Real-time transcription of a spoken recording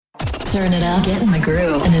Turn it up, get in the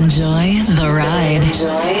groove, and enjoy the ride.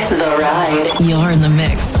 Enjoy the ride. You're in the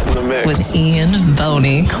mix, with Ian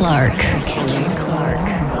Boney Clark.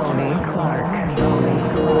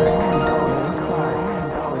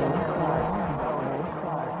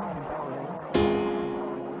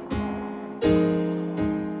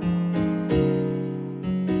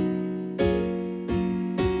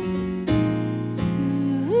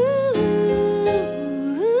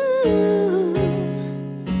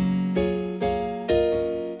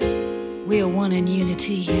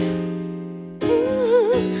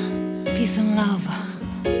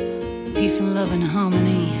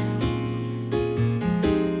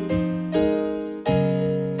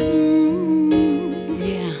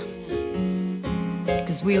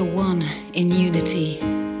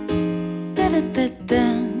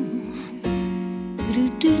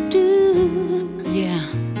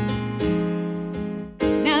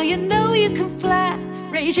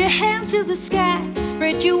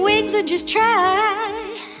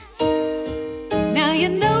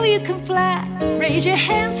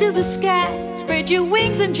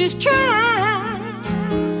 And just try.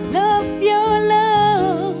 Love your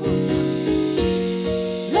love.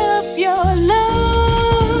 Love your love.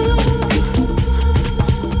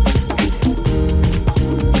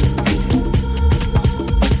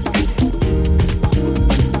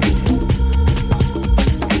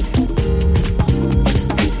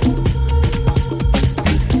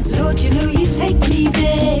 Lord, you know you take me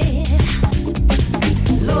there.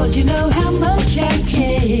 Lord, you know how much I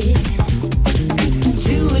care.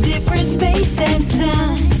 To a different space.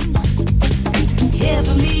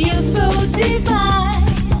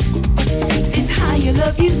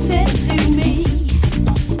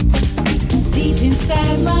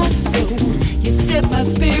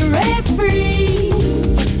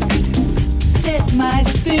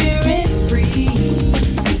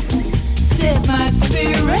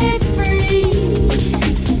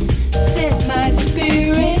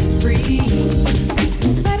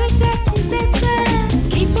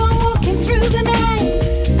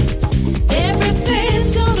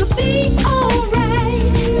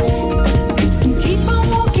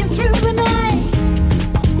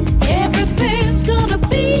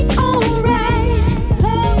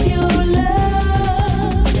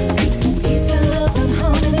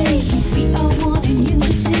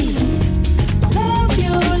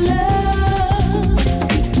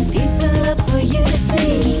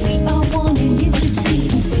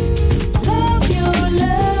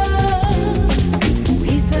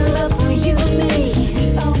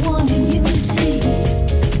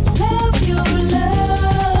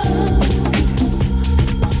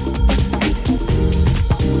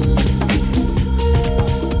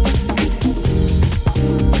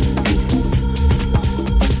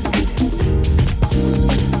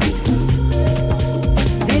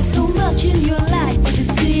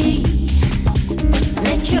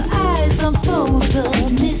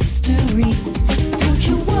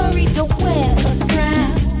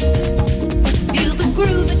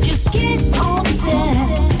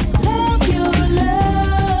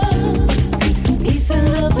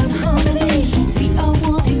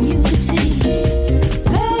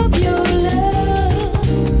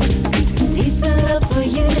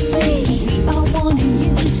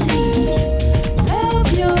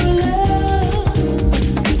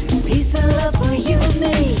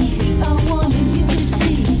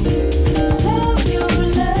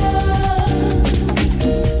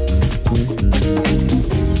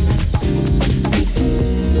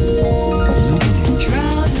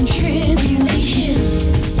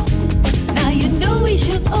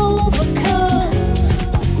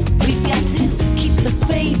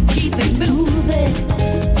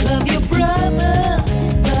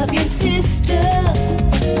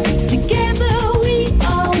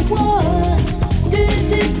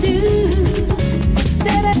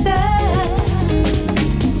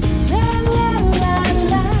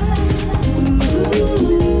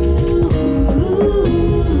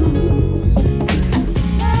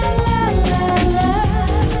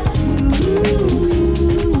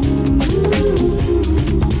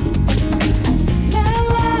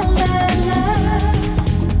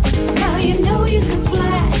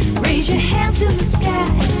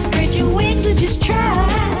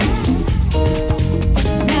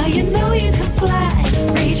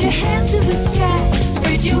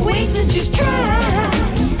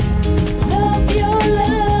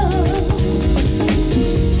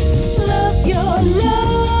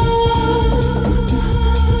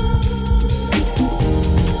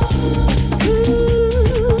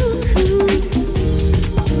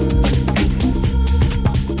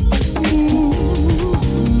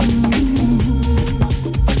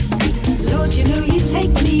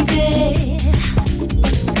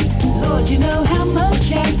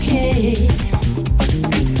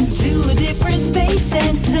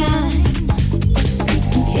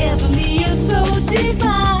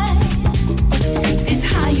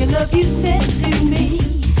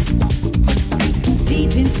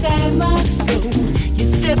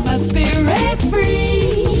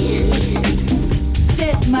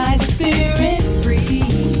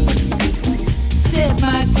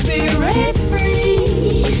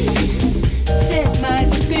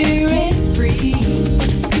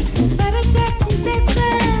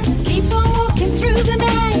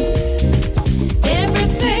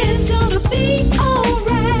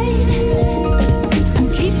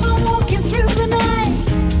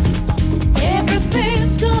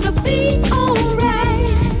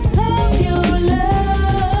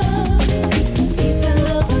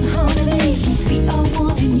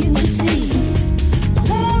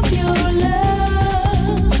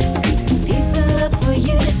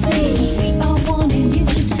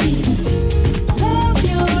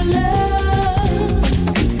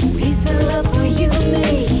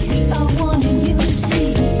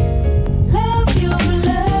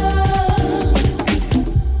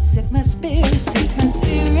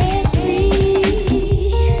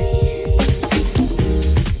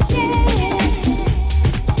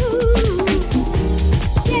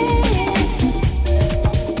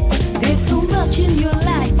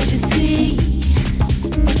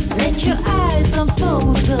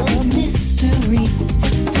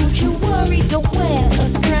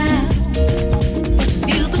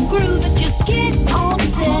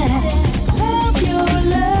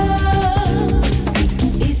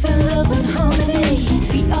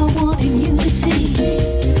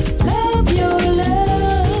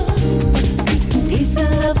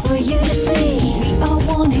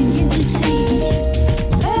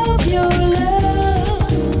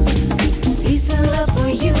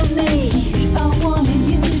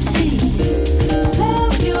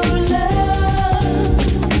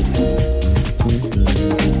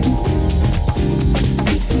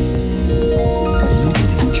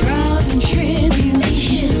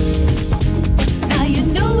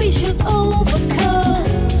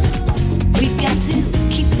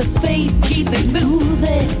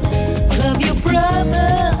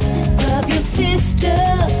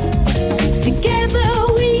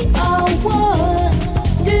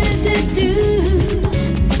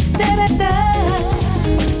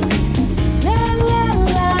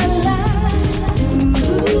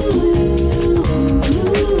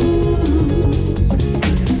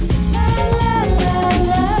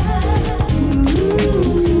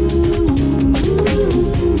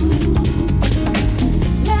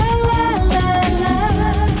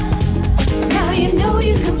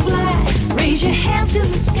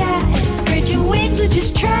 sky. Spread your wings and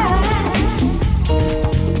just try.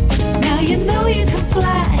 Now you know you can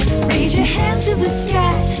fly. Raise your hands to the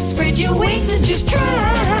sky. Spread your wings and just try.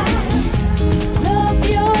 Love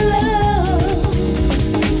your love.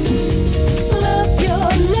 Love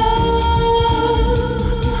your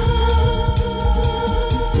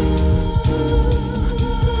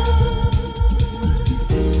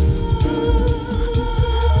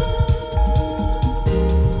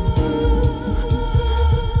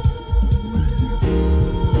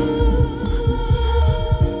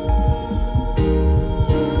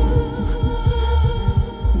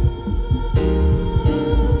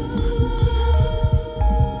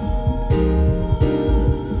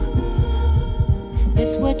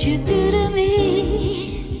It's what you do to me.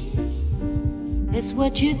 It's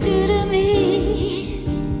what you do to me.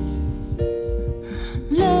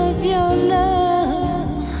 Love your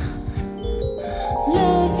love.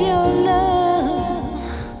 Love your love.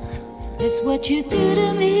 It's what you do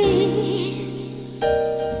to me.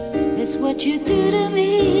 It's what you do to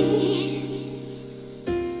me.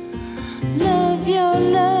 Love your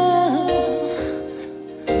love.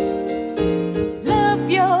 Love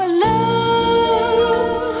your love.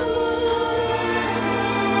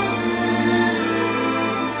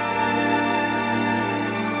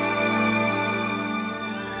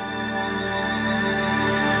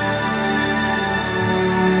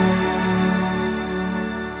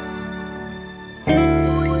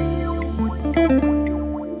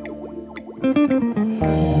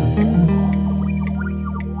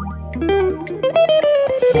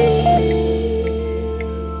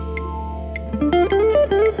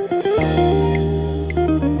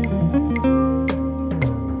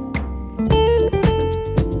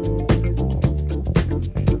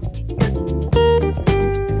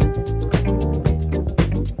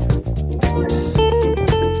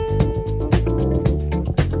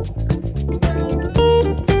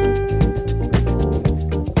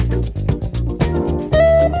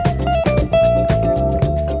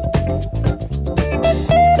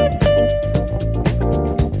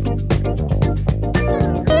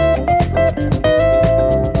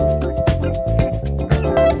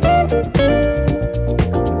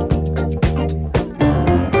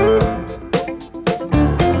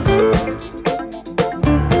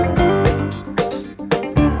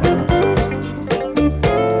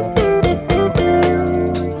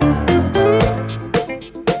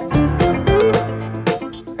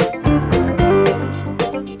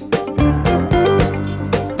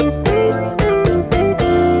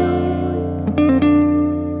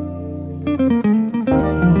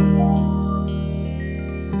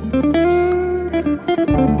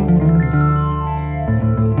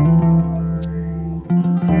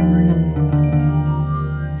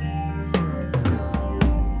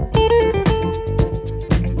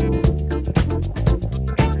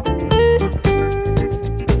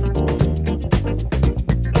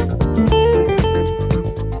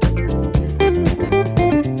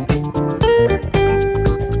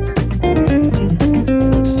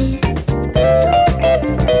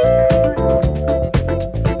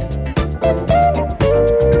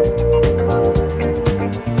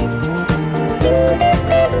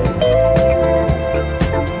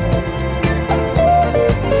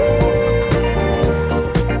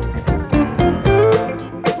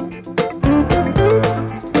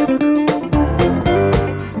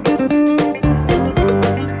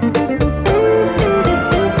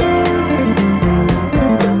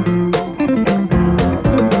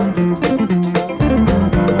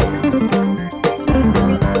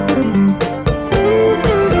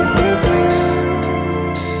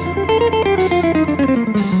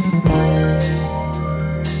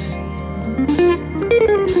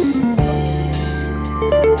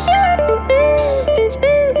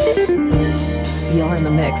 You're in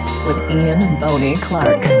the mix with Ian Boney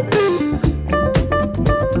Clark.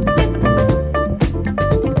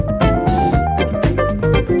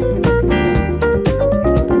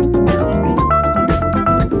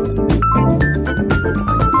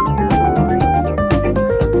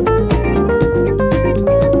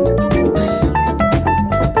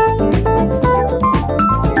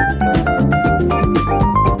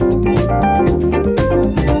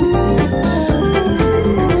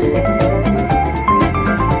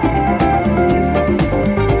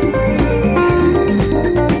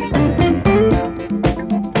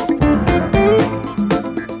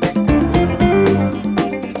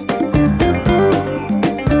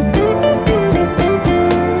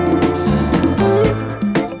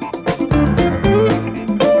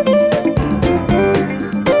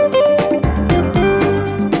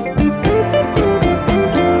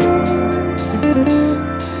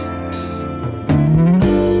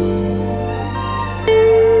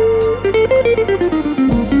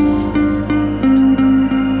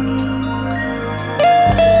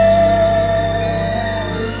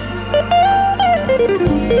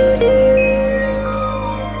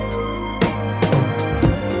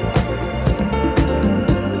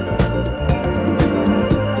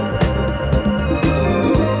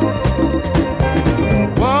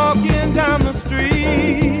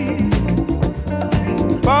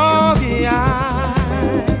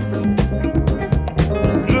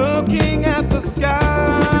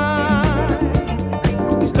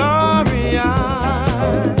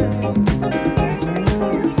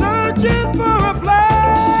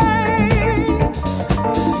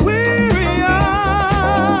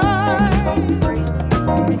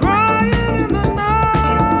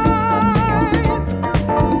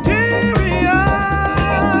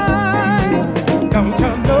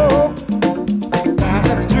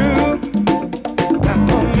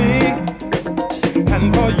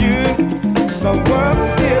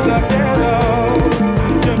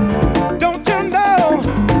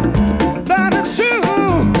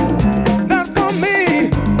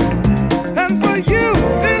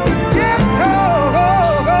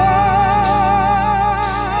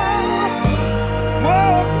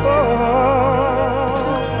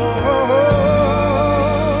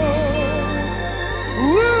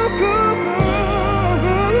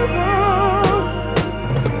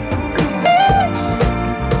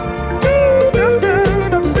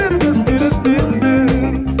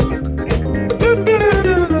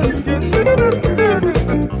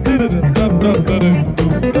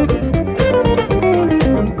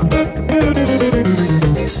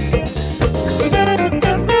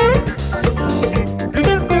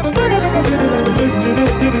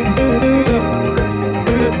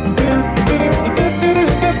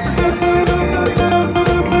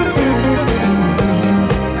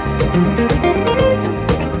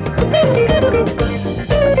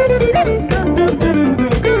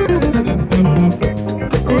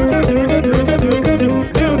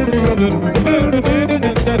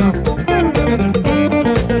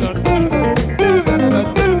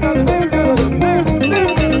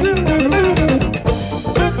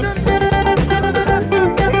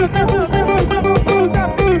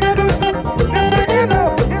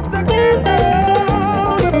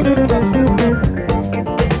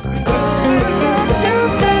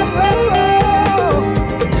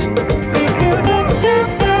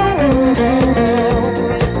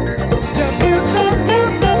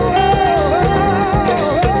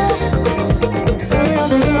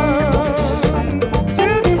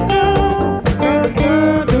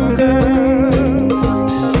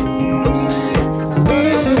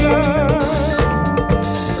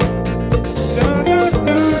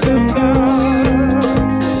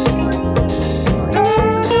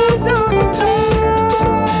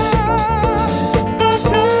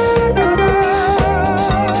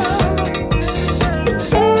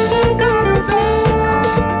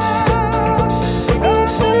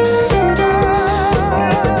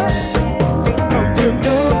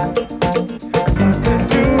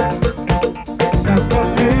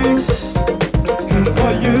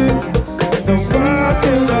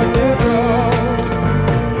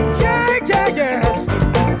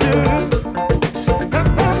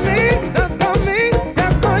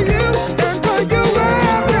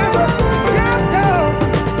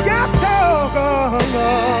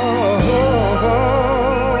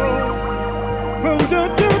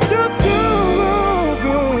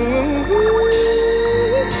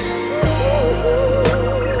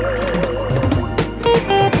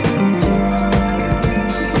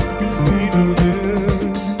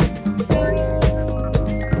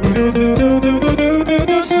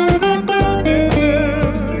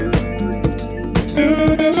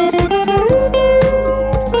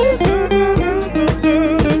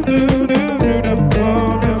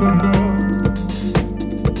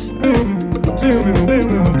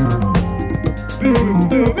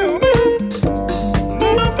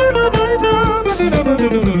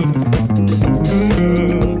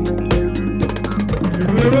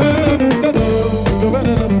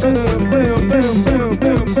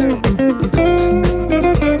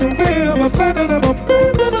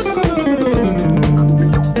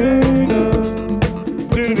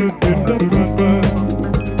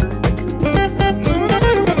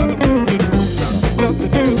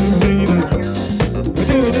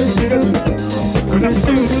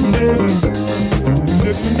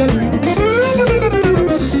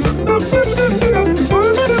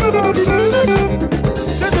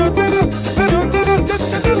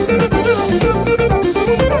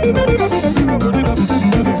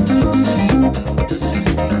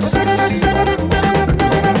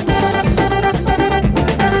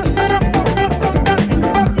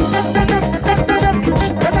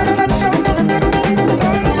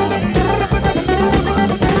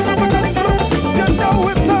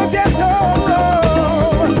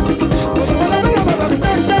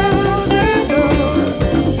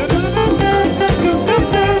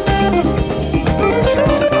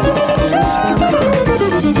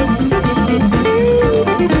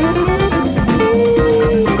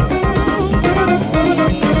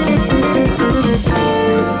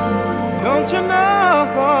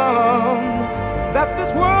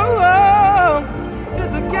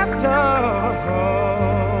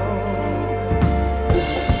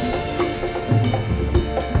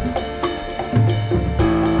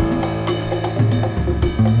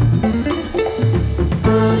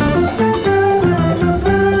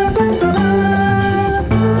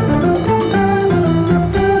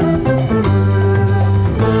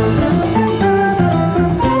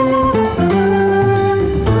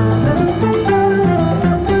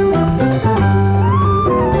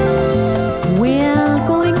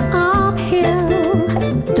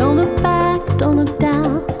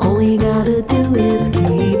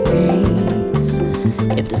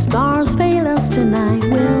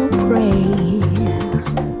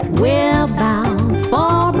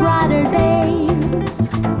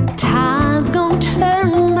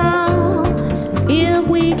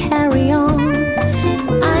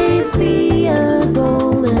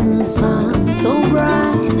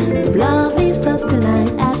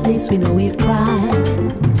 we know we've tried.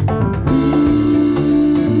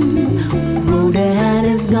 Road ahead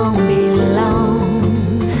is gonna be long,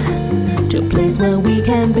 to a place where we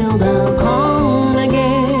can build a home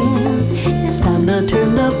again. It's time to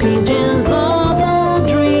turn the pages of the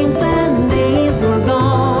dreams and days were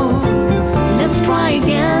gone. Let's try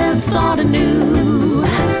again and start anew.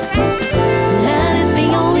 Let it be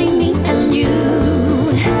only me and you.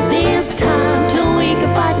 This time till we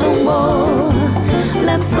can fight no more.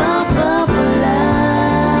 Let's suffer for love.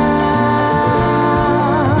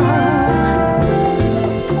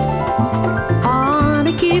 On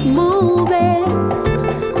to keep moving.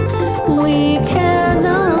 We can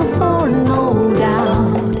afford no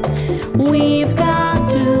doubt. We've got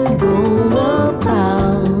to go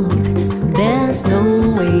about. There's no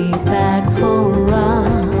way back for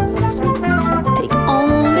us. Take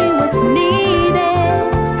only what's needed.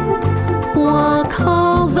 What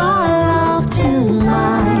calls our love to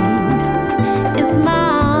mind is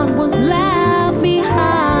not what's left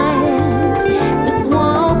behind. It's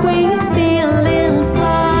what we feel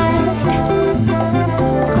inside.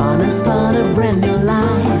 Gonna start a brand new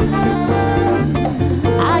life.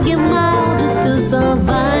 I give my all just to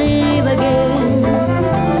survive again.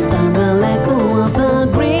 It's time to let go of the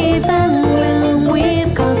grief and gloom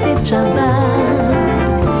we've caused each other.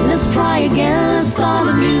 Let's try again, let's start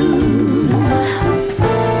anew.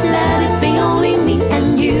 Let it be only me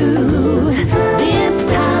and you. This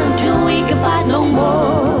time till we can fight no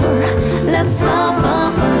more. Let's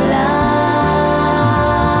suffer for love.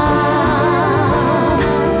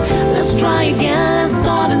 Let's try again, let's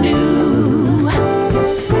start anew.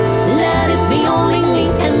 Let it be only me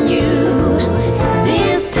and you.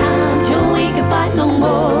 This time till we can fight no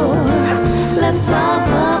more. Let's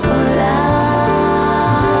suffer for love.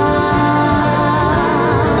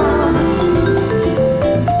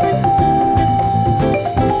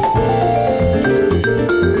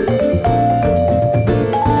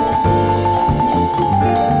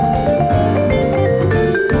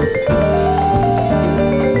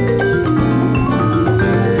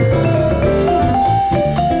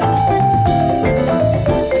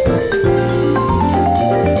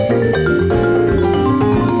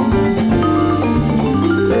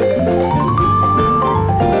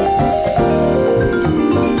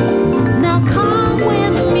 Now come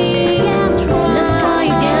with me and let's try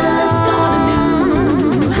again, let's start anew.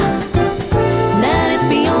 Let it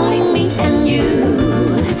be only me and you.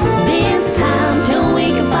 This time till we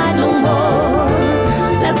can fight no more.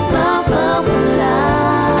 Let's suffer for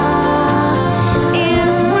love.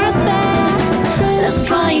 It's worth it. Let's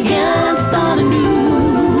try again, let's start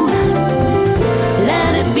anew.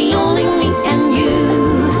 Let it be only me and you.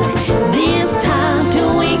 This time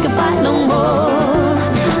till we can fight no more.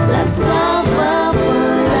 Let's suffer for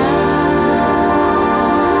love.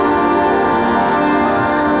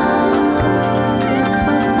 Let's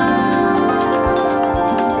suffer.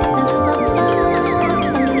 Let's suffer for love.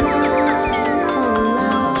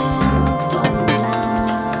 For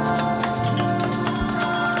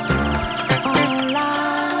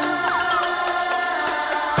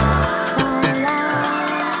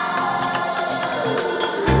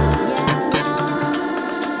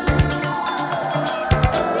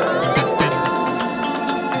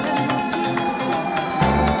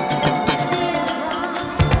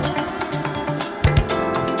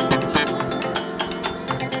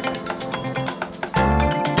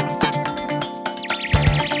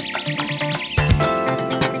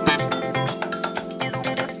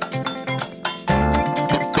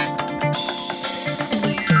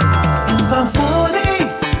In the morning,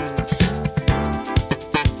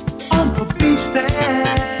 on the beach there,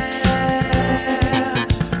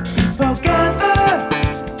 people gather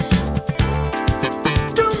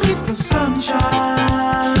to meet the sunshine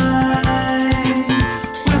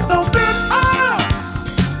with open arms,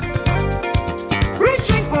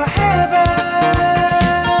 reaching for heaven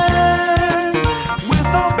with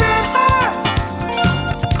open hearts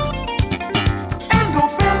and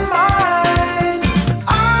open minds. I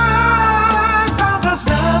found a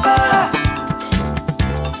lover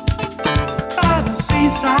by the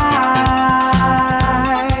seaside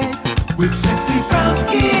with sexy brown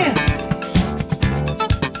skin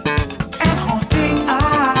and haunting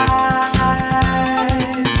eyes.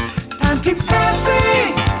 Time keeps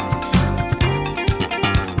passing,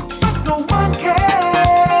 but no one cares.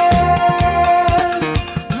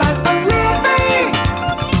 Life I'm living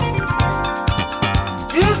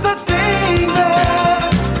is the thing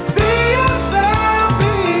that be yourself,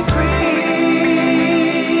 be free.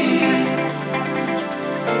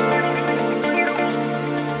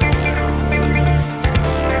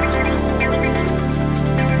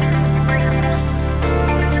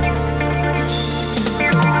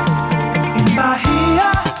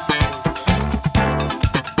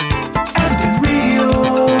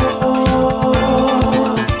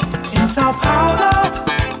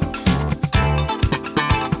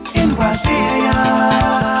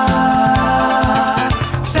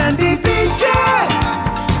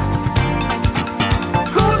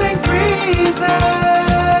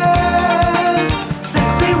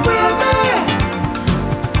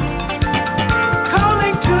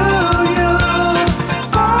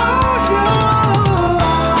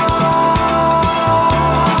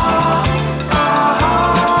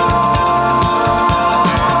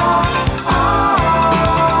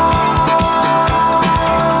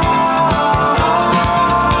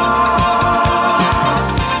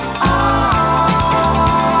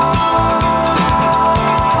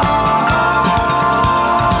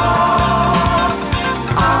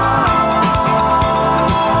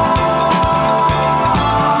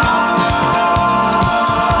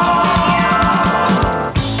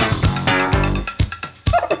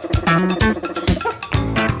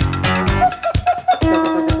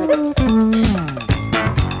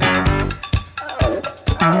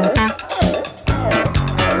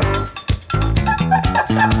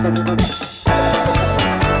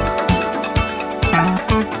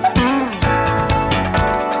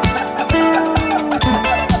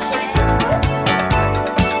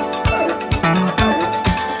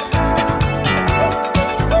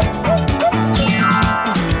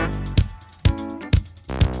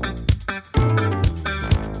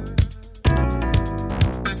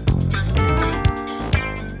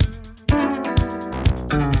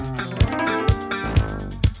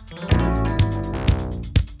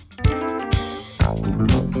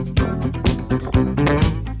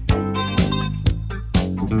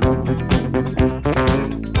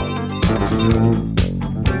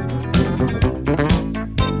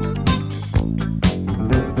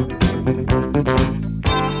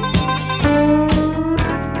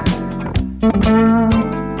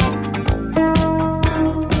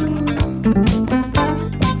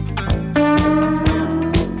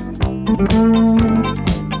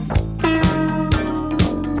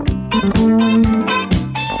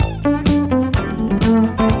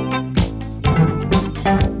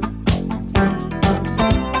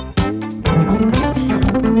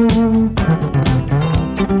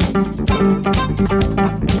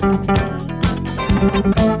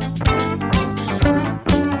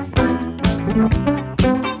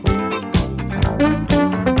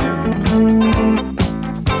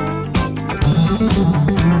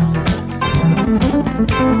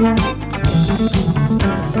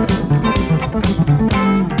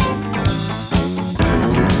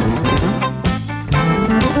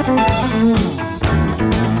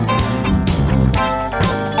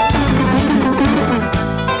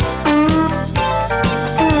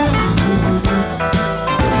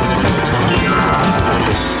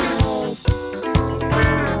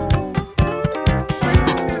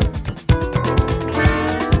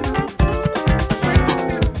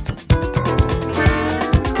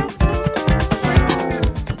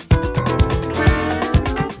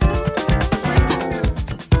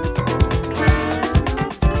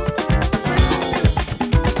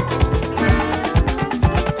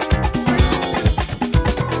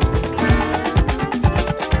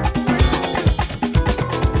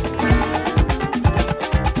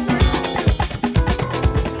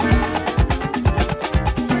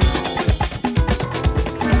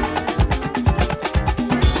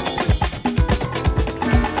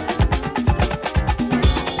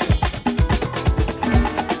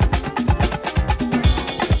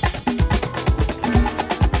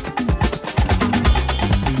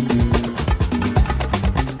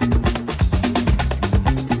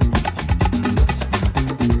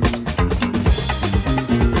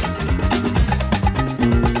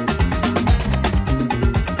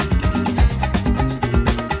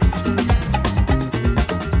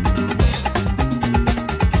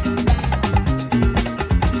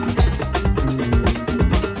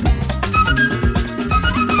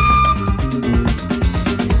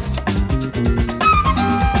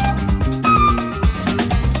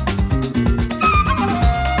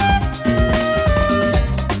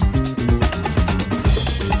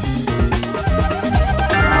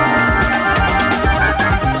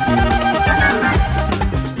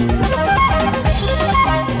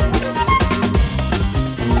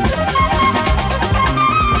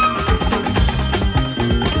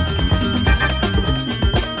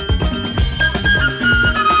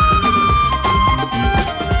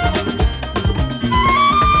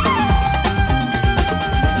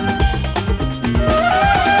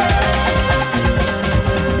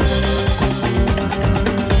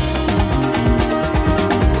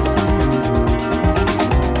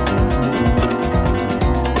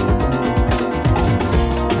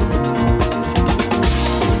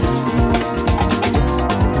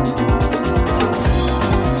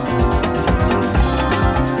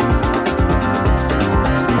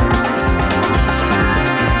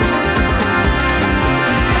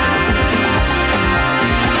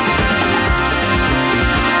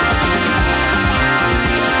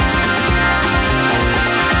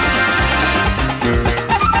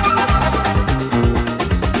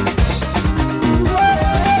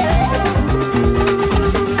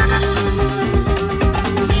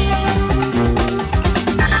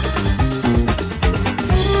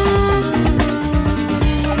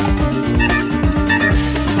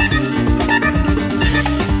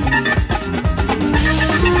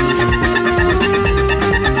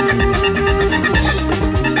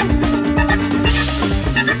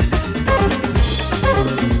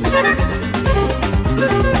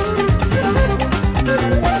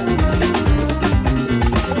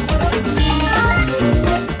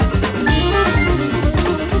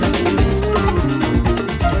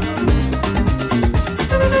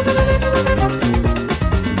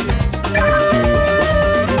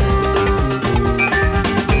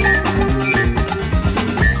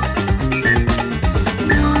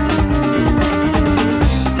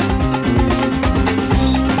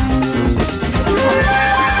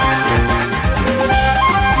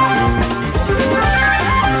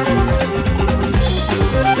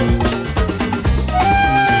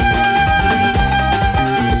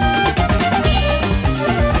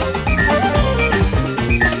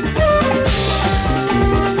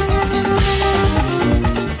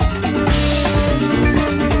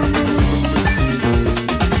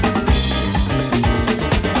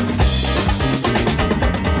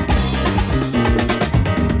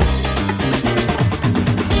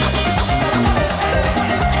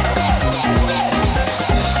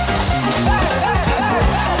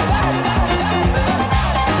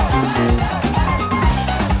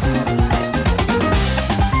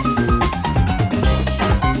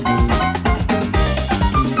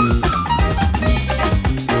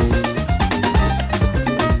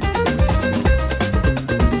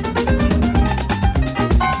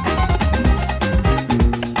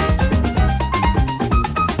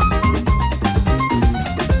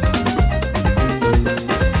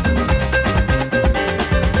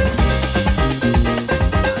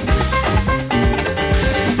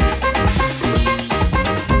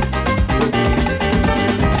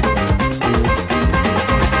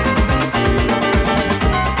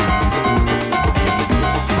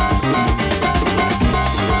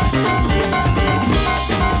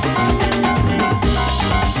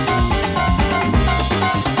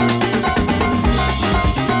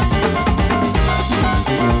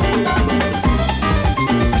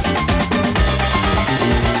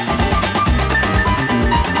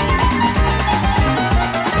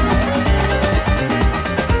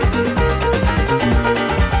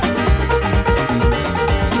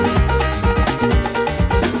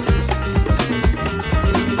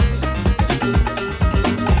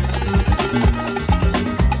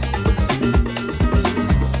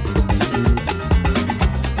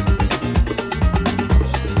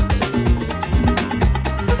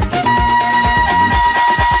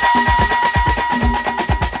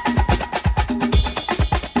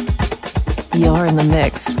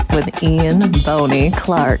 mix with Ian Boney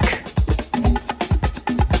Clark.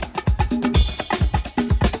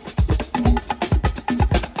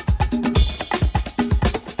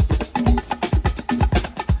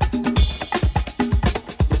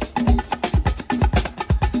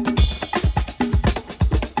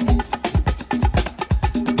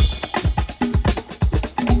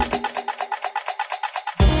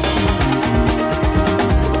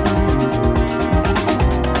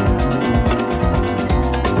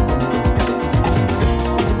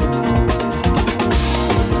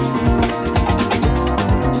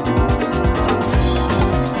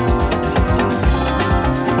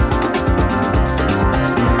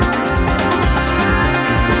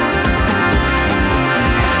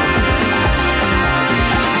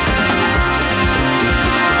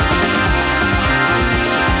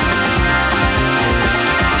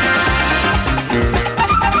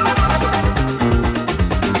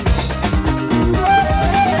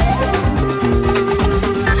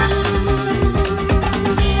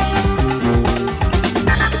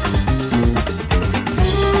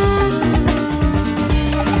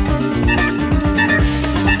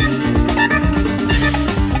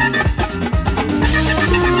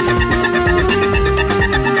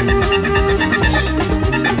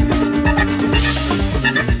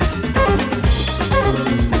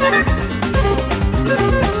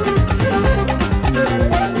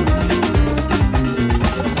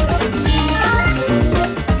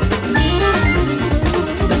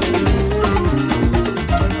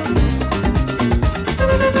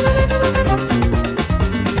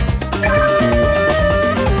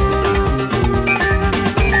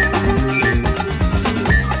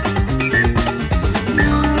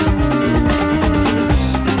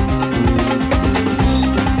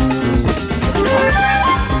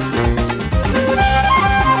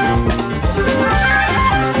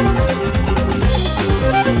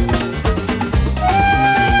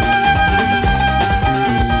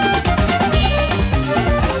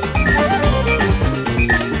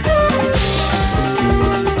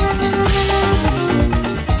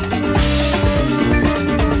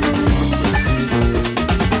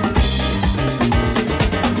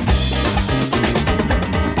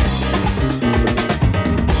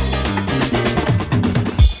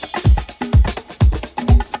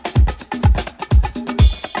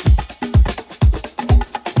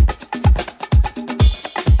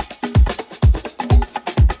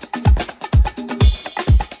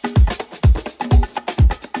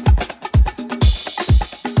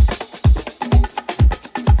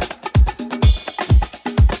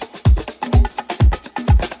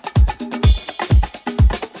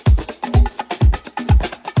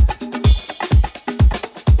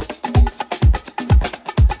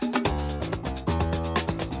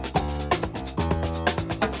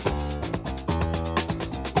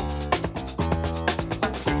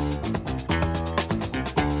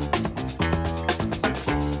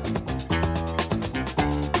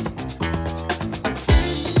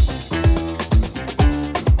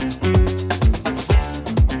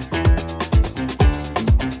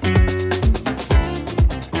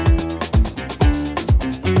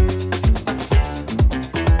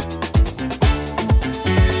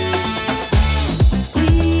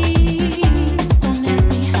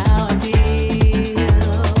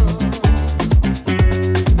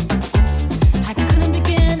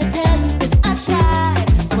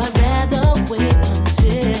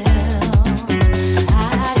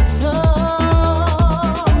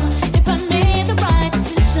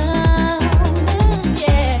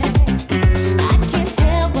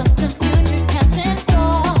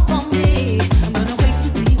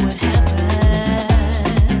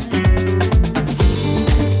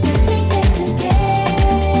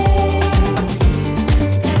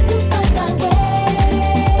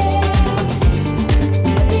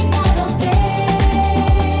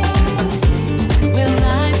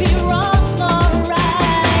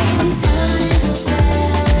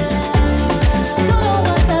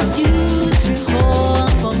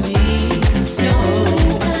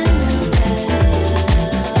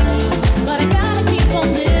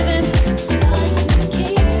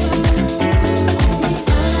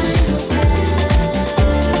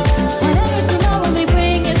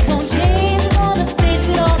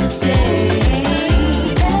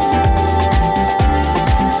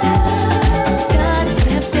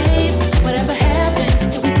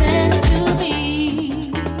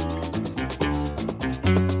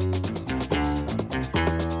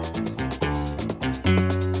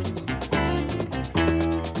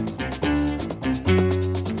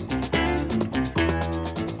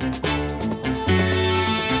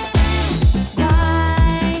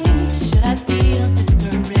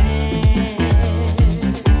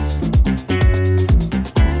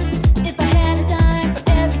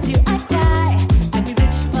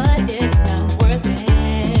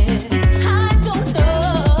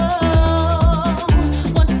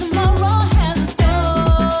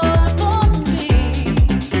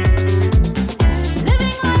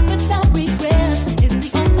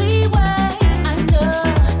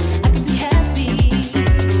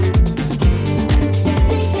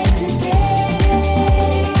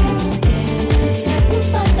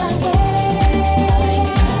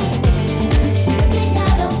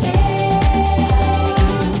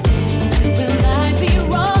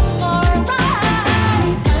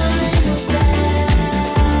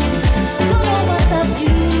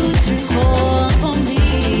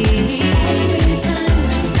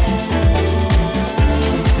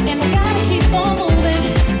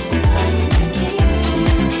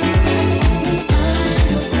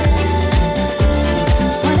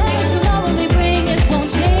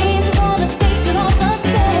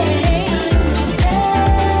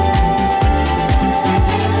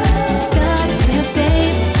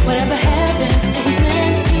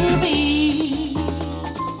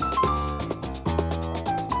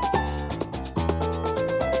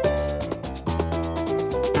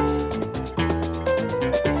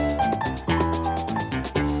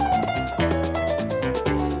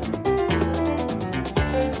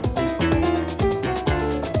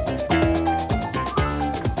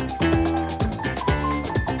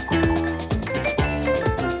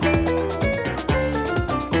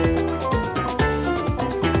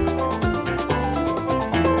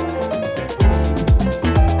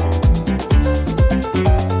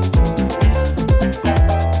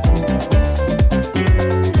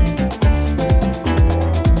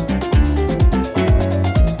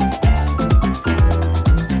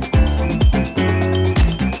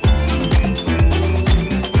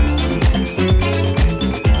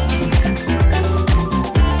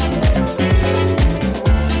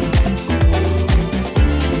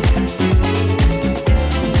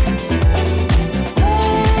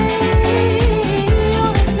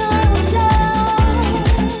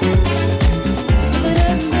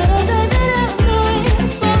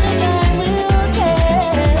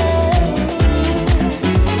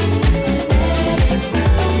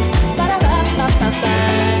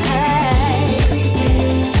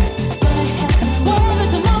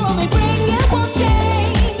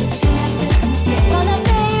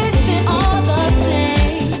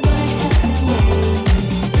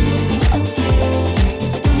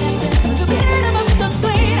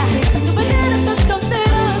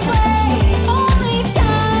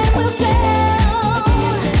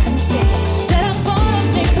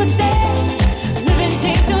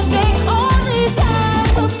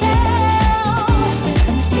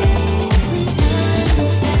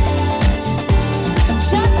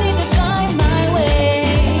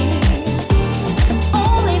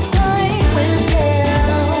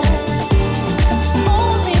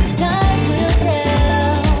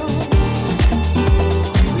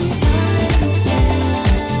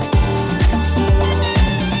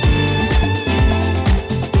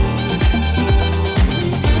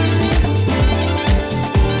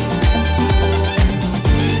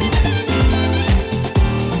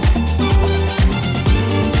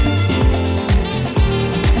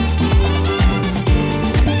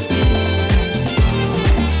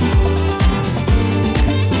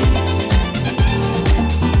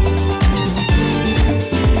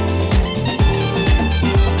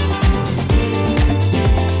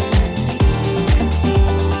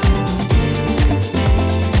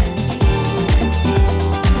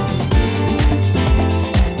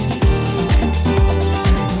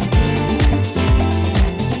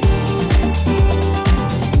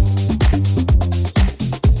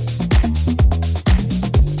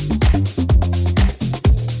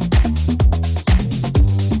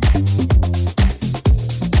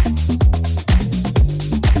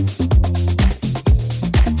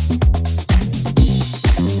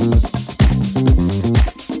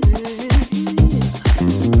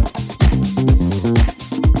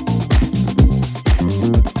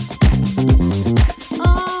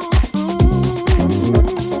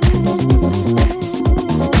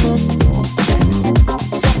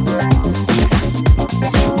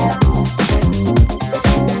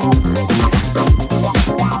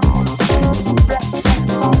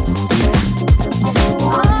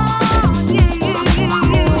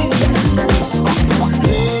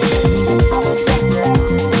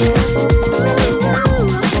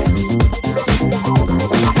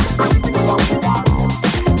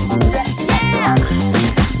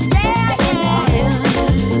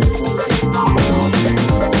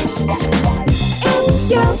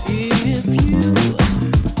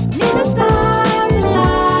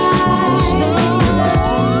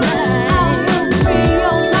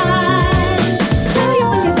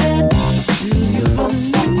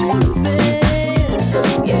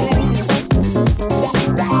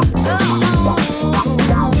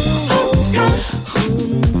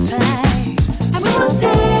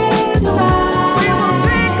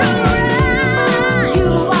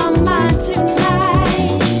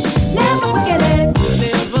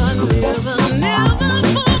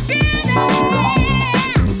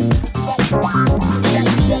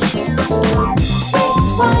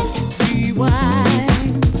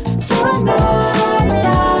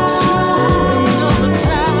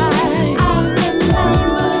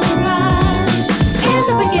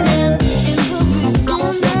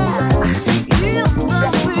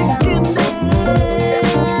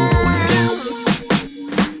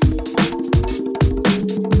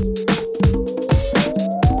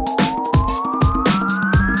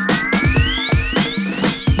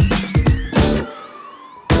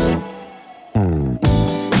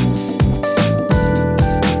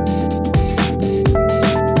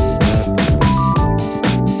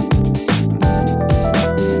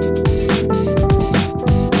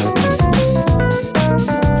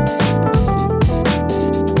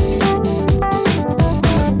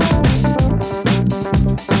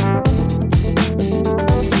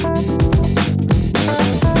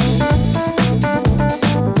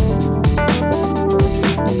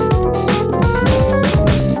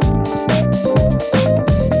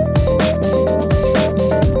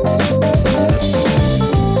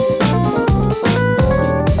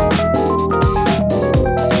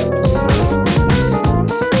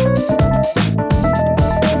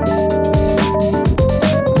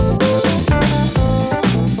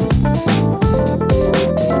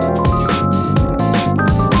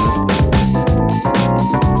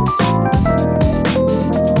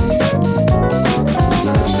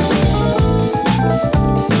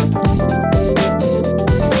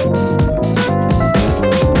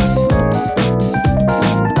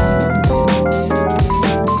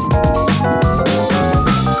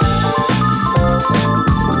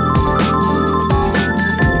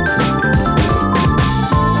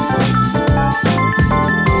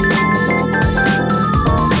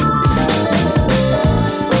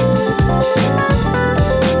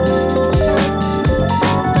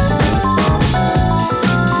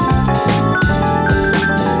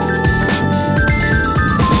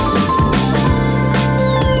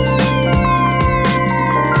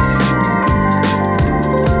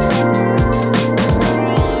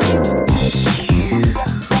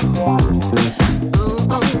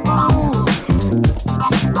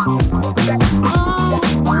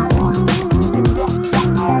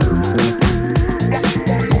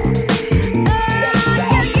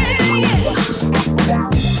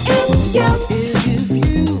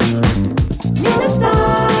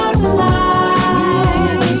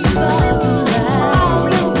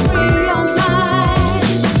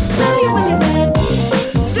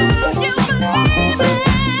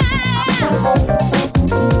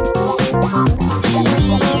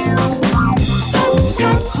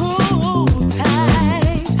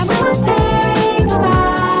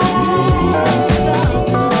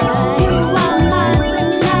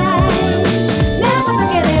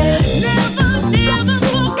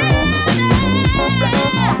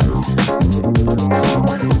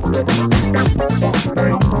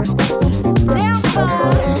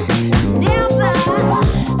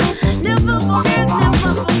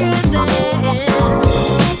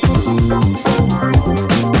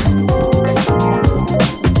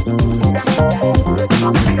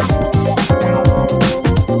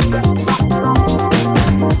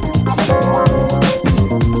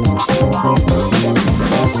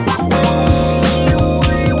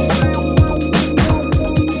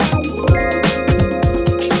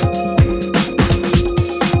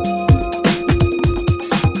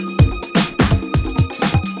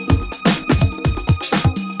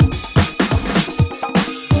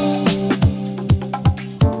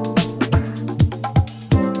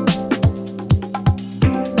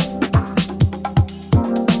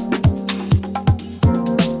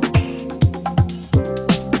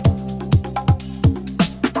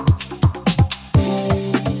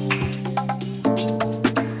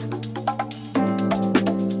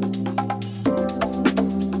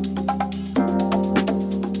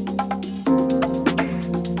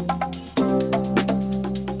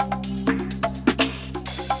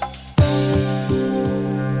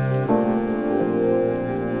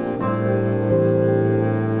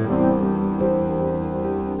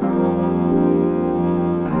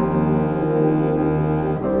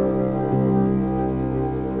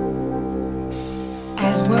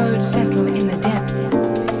 as words settle in the depth.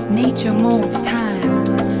 Nature molds time,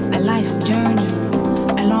 a life's journey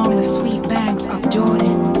along the sweet banks of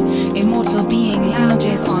Jordan. Immortal being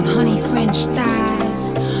lounges on honey-fringed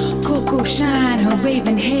thighs. Cocoa shine her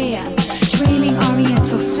raven hair, trailing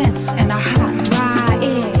oriental scents and a hot, dry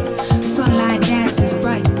air. Sunlight dances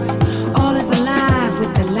bright, all is alive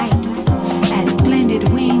with the light. As splendid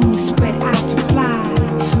wings spread out to fly,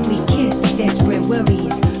 we kiss desperate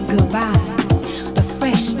worries goodbye. The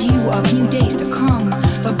fresh dew of new days to come,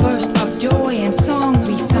 the burst of joy and songs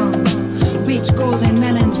we sung. Rich golden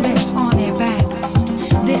melons rest on their banks.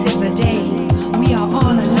 This is the day we are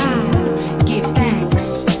all alive. Give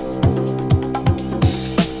thanks.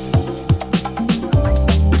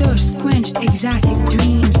 Thirst-quenched exotic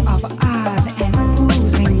dreams of ours and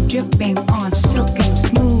oozing, dripping on silken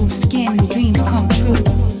smooth skin. Dreams come true.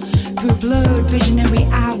 Through blurred visionary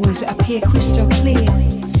hours appear crystal clear.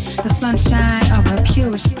 The sunshine of her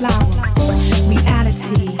purest flower.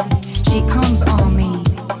 Reality, she comes on me.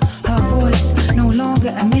 Her voice no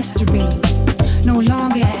longer a mystery, no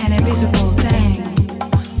longer an invisible thing.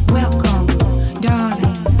 Welcome,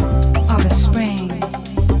 darling of the spring.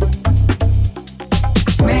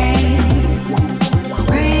 Rain,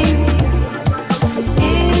 rain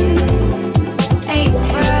in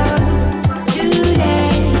April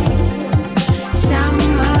today.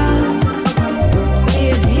 Summer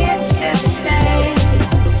is here to stay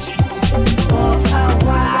for a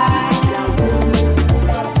while.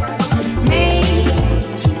 May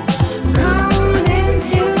comes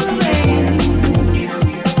into rain.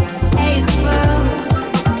 April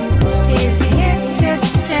is here to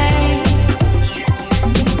stay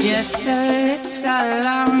just a little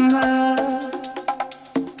longer.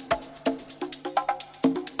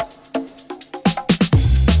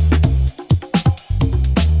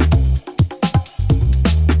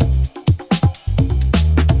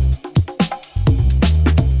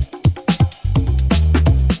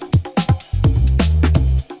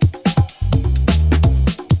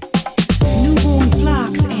 Newborn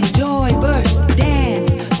flocks in joy burst,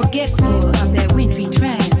 dance, forgetful of their wintry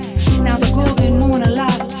trance. Now the golden morn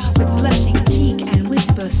aloft, with blushing cheek and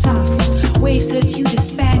whisper soft, waves her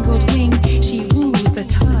spangled wing. She woos the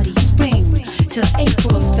tardy spring, till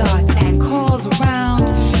April starts and calls around.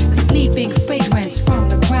 The sleeping fragrance from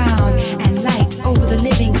the ground, and light over the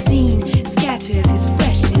living scene scatters his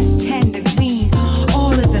freshest tender green.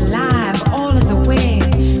 All is alive, all is aware,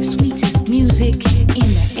 sweetest music in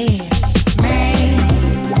the air.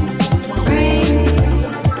 Rain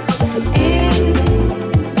in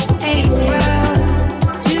April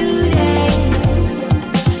today.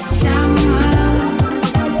 Summer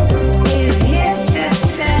is here to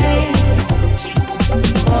stay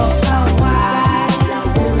for a while.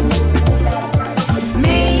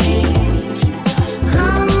 May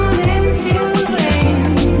comes into rain.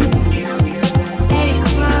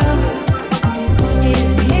 April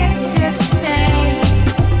is here to stay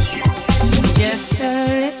just a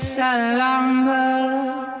little longer.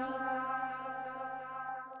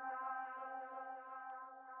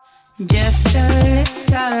 Just a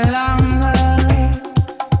little longer.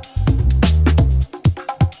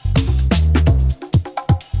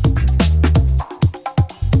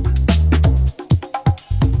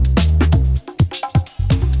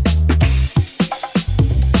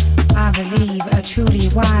 I believe a truly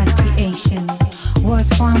wise creation was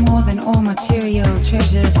far more than all material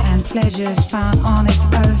treasures and pleasures found on this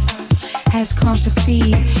earth has come to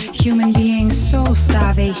feed human beings' soul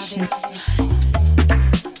starvation.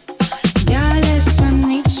 Your lesson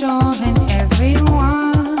each all and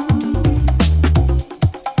everyone,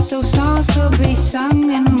 so songs could be sung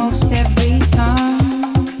in most every tongue.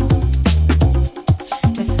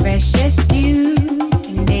 The freshest dew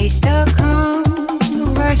in days to come, the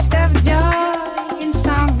burst of joy in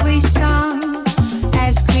songs we sung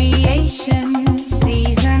as creation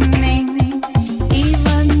seasoning.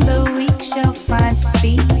 Even the weak shall find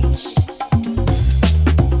speech.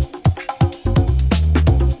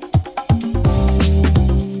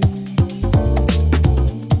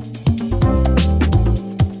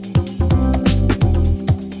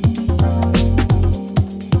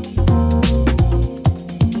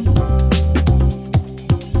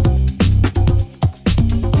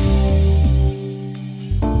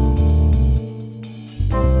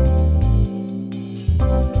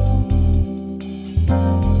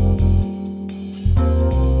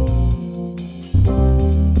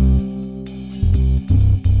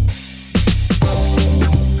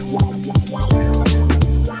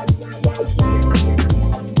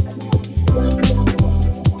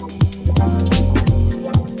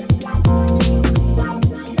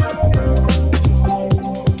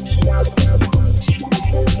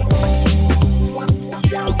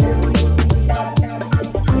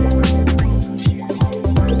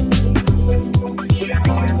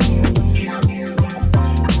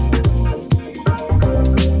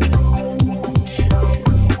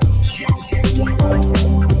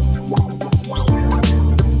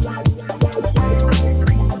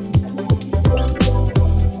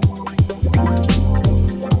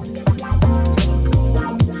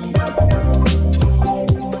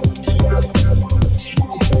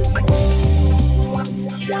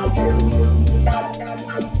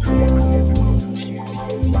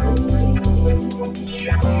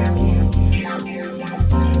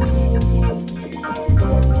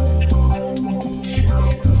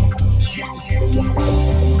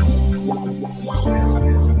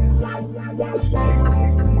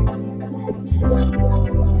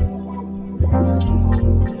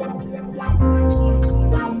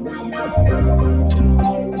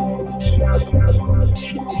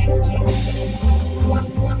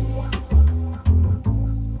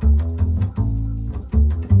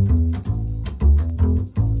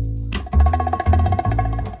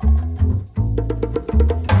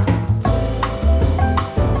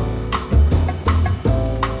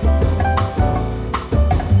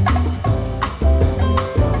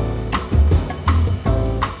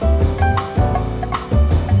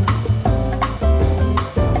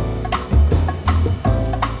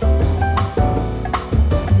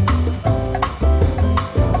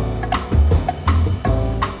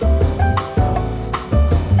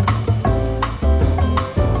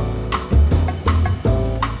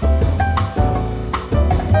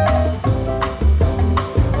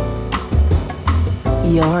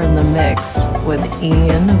 You're in the mix with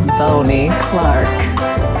Ian Boney Clark.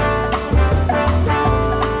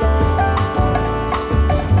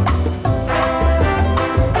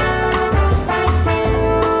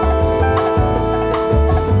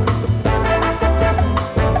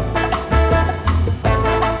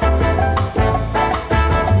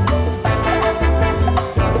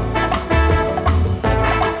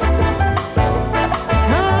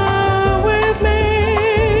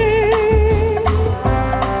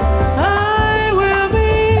 I will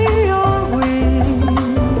be your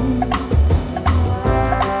wings.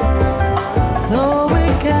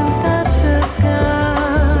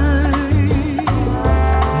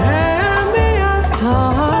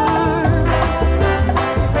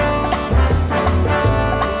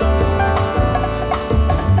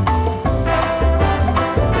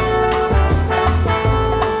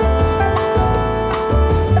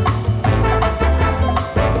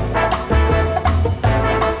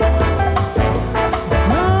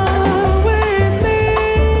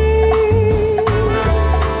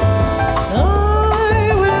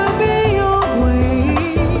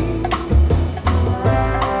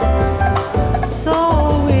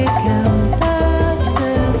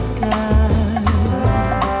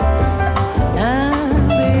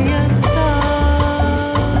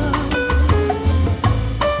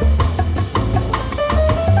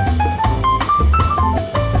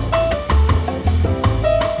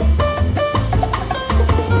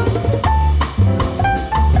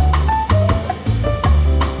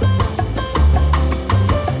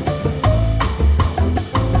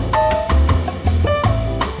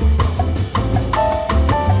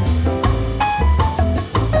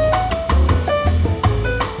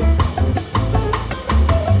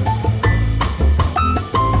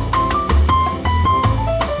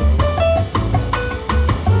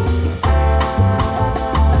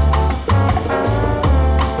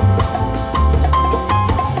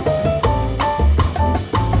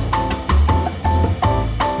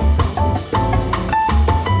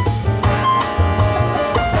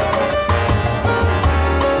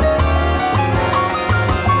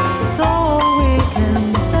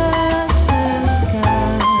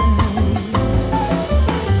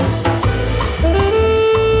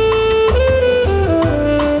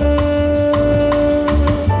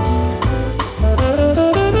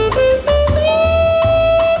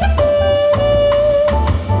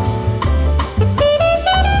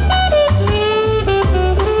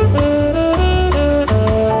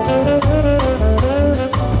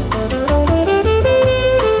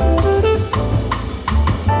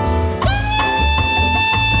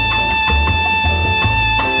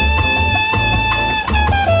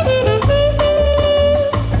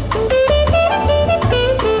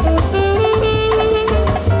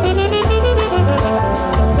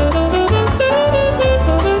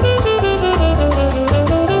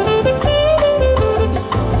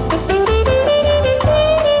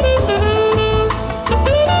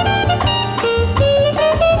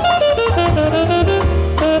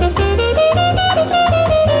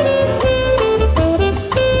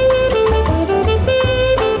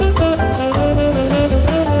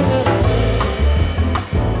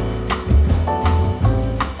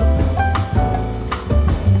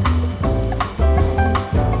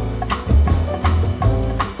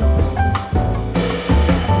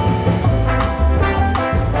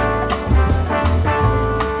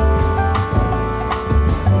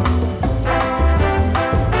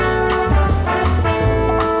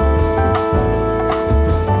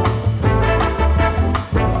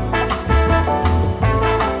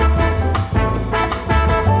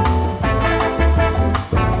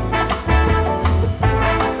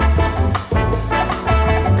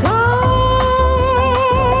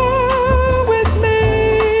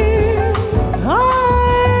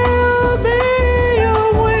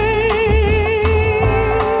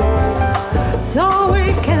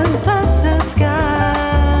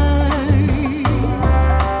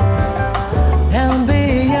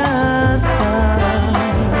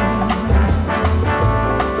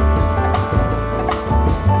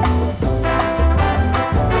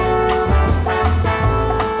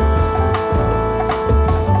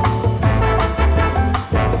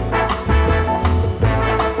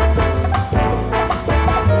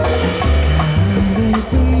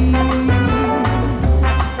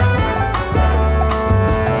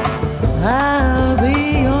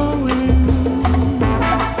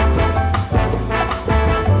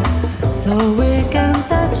 so we can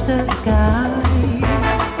touch the sky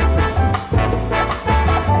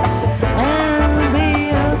and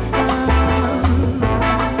be a star.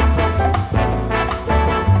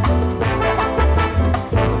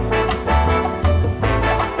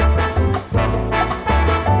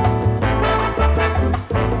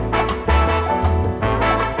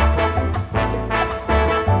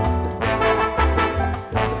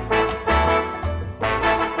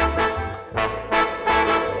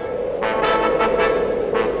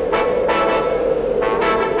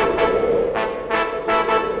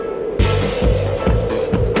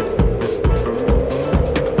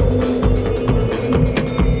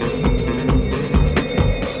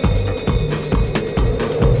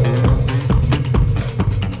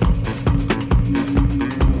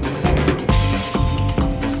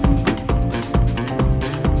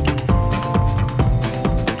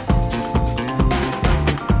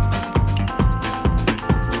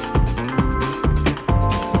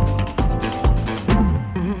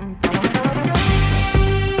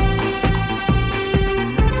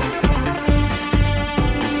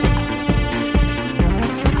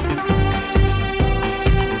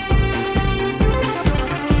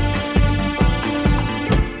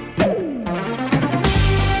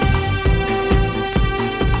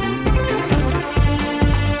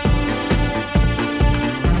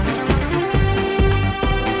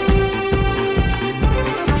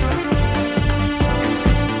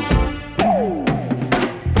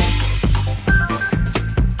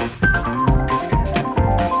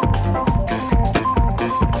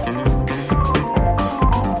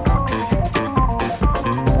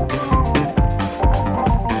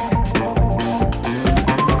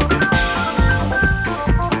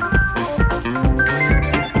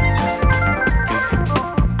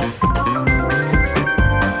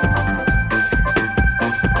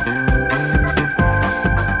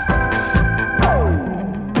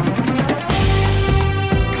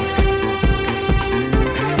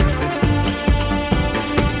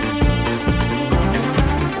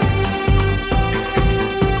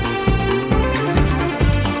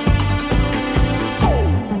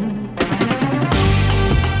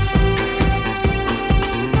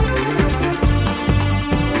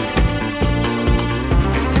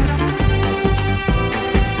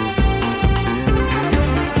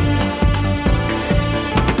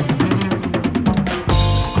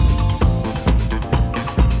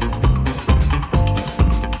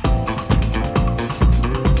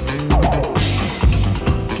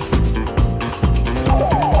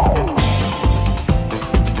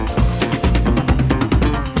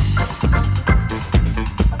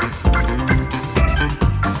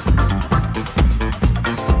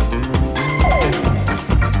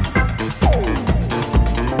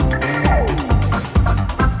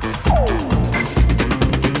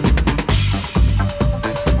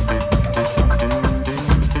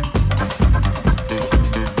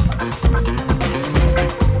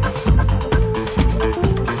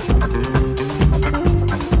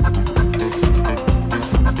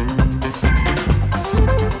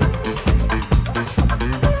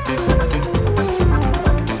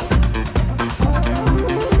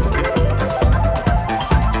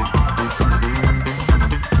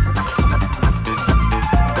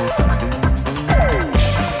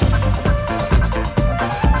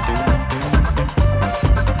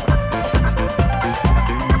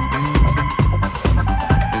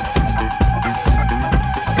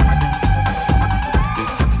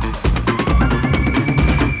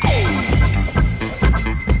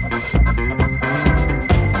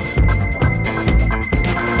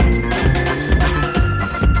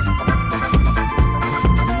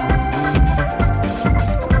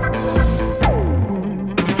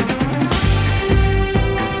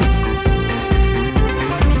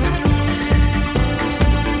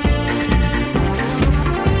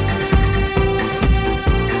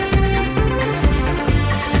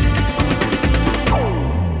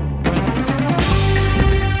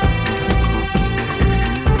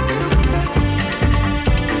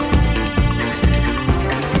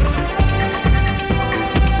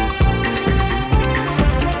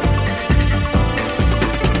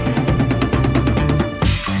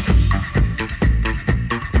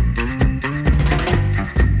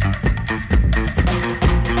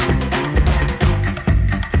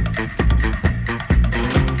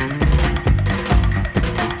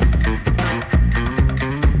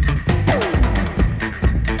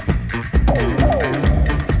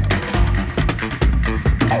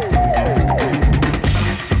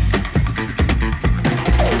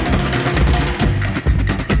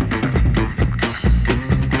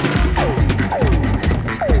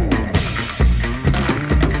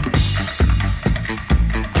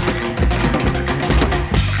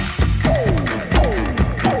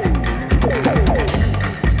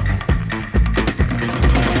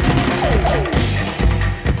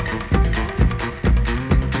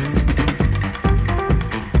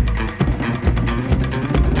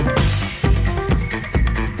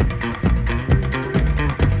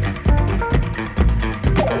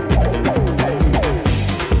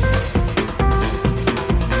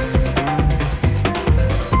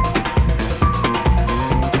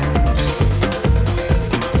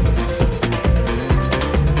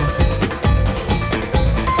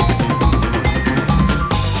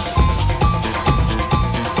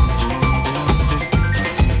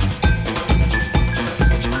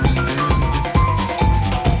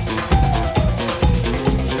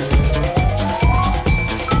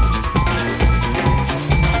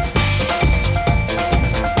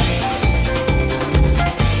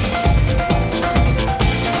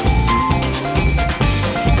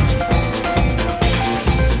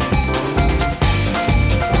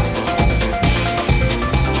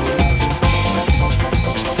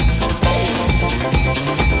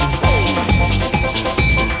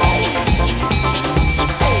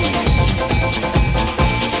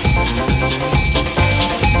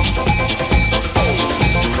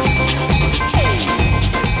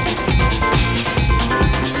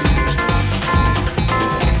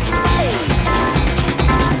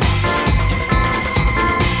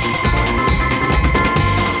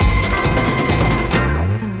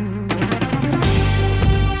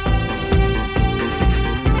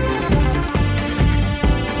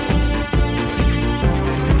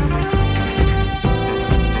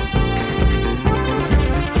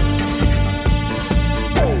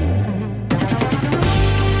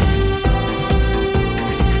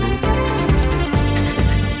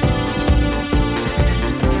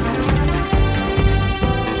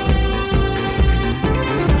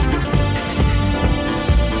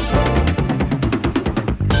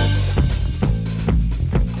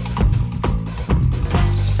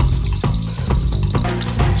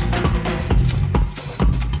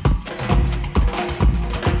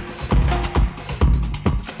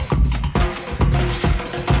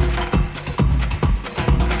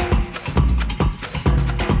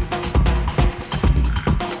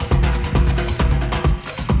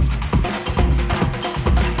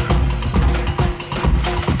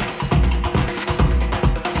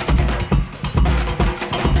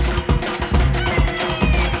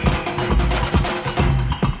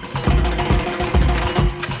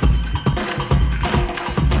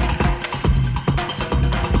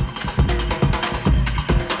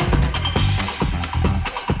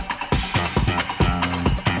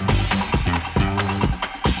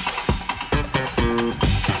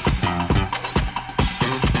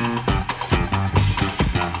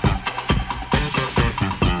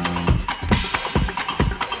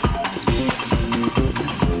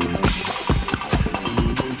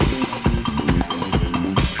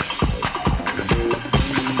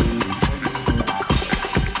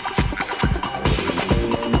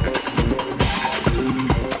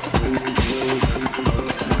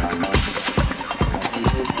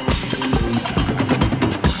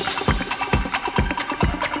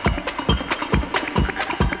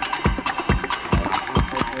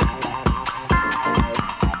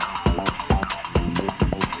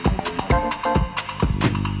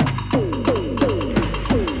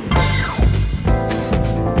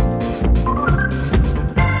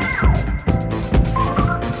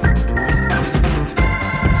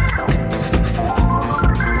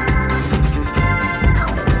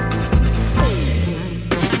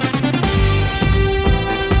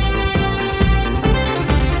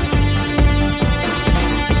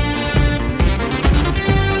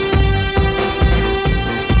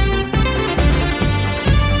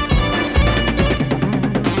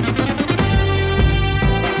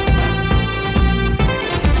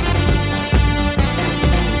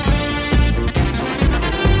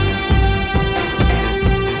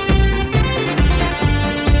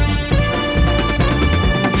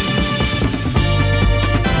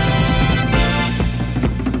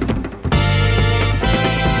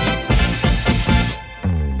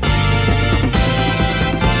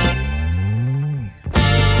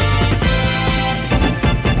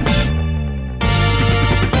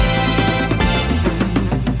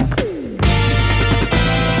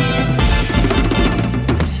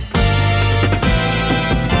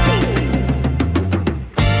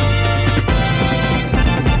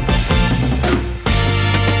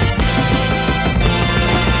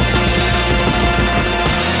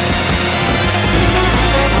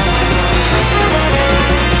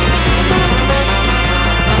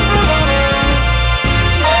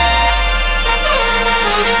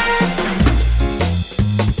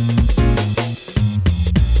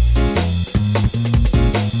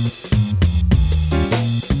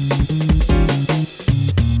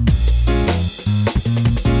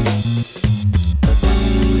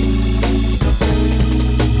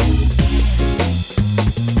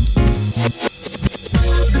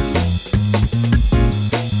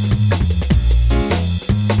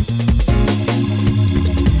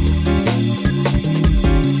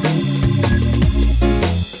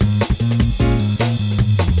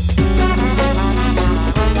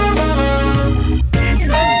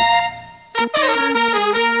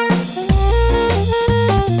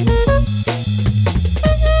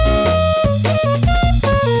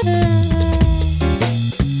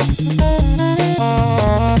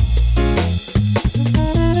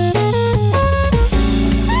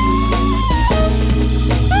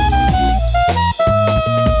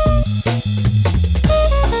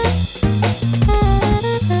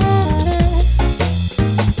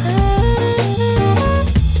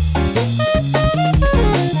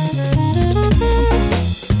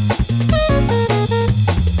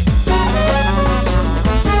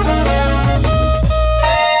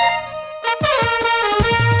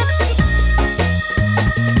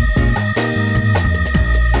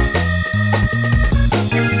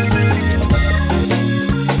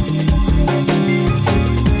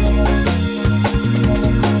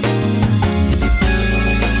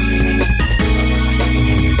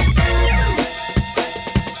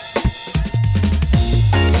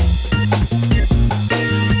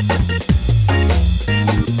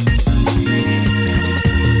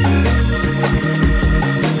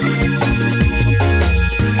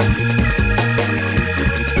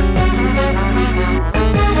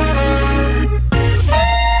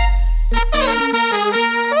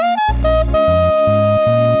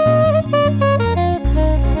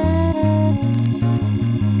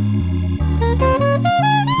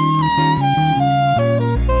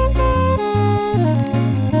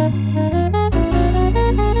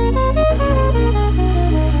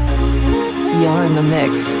 the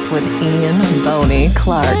mix with Ian Boney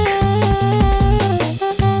Clark.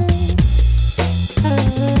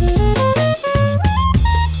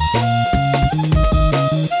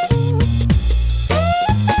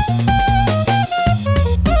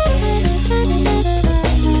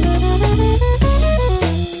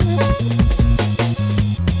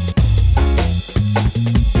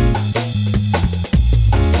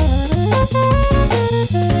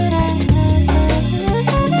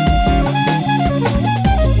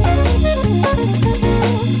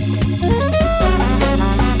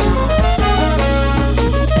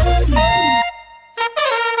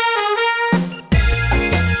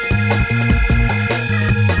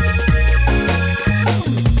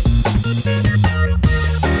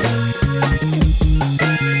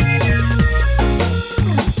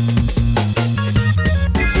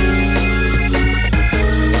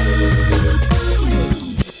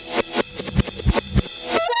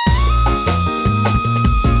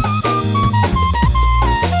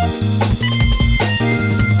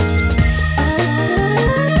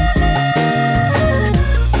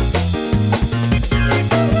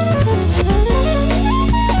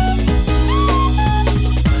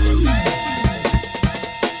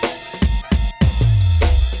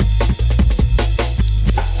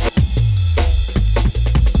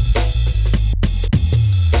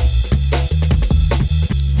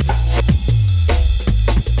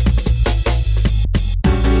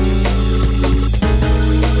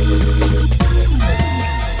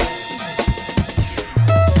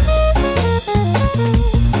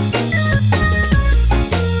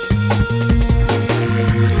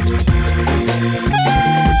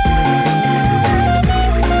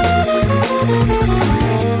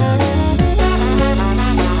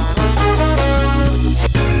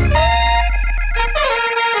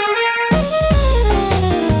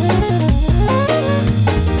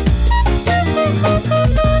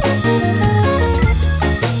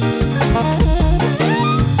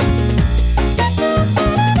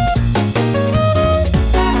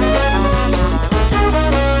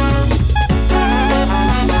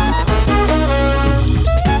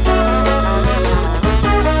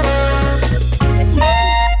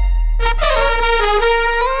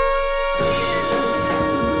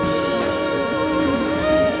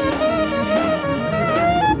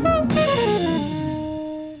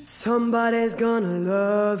 Somebody's gonna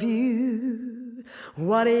love you.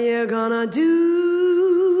 What are you gonna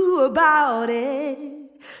do about it?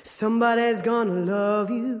 Somebody's gonna love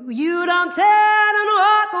you. You don't turn and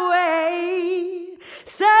walk away.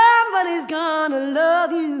 Somebody's gonna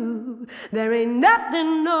love you. There ain't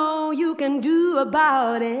nothing no you can do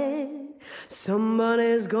about it.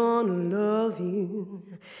 Somebody's gonna love you.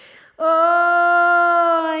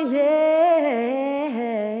 Oh yeah.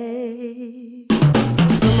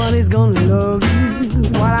 Somebody's gonna love you.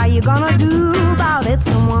 What are you gonna do about it?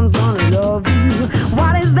 Someone's gonna love you.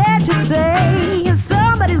 What is there to say?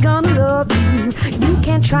 Somebody's gonna love you. You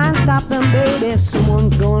can't try and stop them, baby.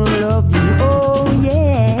 Someone's gonna love you. Oh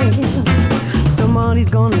yeah. Somebody's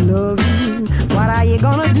gonna love you. What are you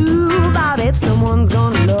gonna do about it? Someone's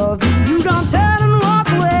gonna love you. You don't turn and walk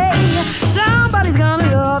away. Somebody's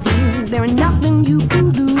gonna love you. There ain't nothing you can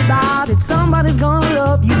do about it. Somebody's gonna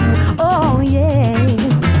love you. Oh yeah.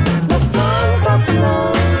 Of the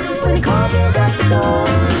love, when he calls you got to go.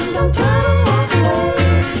 Don't turn and walk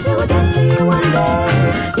away. They will get to you one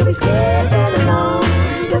day. You'll be scared and alone.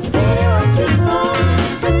 Just sing your own sweet song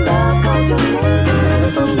when love calls your name.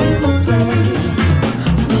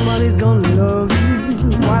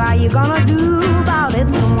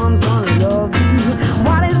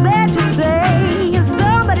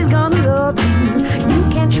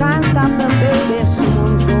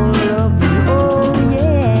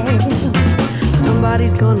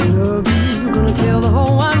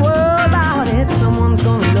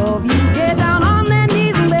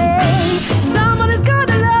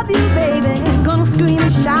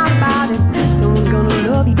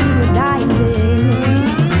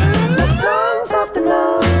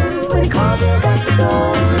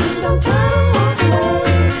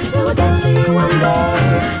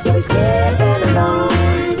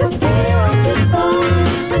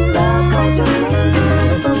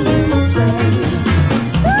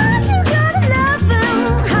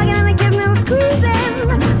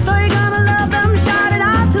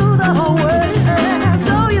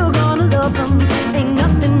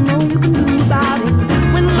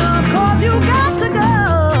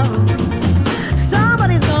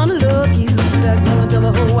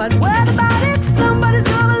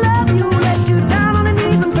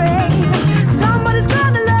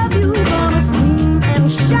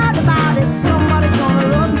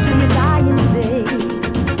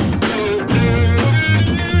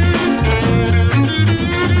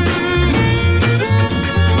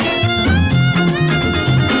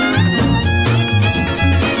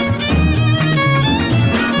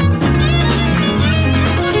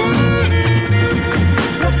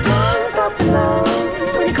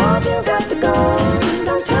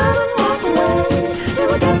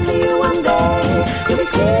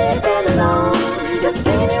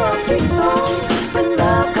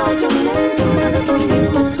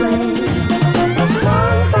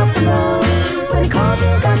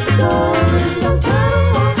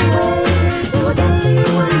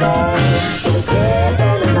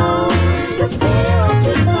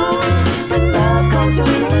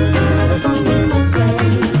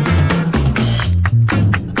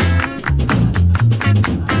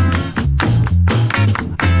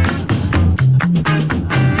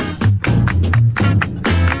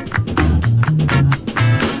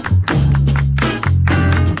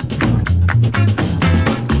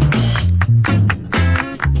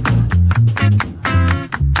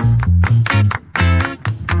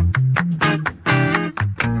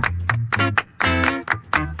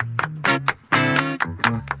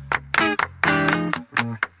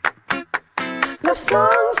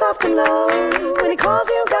 song, soft and low. When he calls,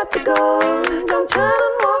 you got to go. Don't turn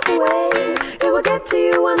and walk away. It will get to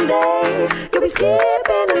you one day. You'll be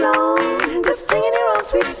skipping along, just singing your own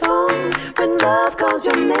sweet song. When love calls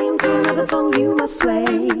your name to another song, you must sway.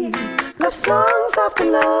 Love song, soft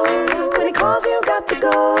and low. When he calls, you got to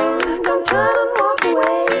go. Don't turn and walk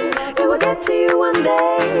away. It will get to you one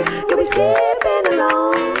day. You'll be skipping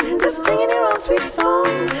along, just singing your own sweet song.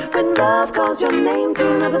 When love calls your name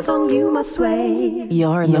to another song, you must sway.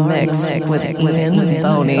 You're in the mix with Ian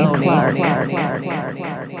Boney Clark.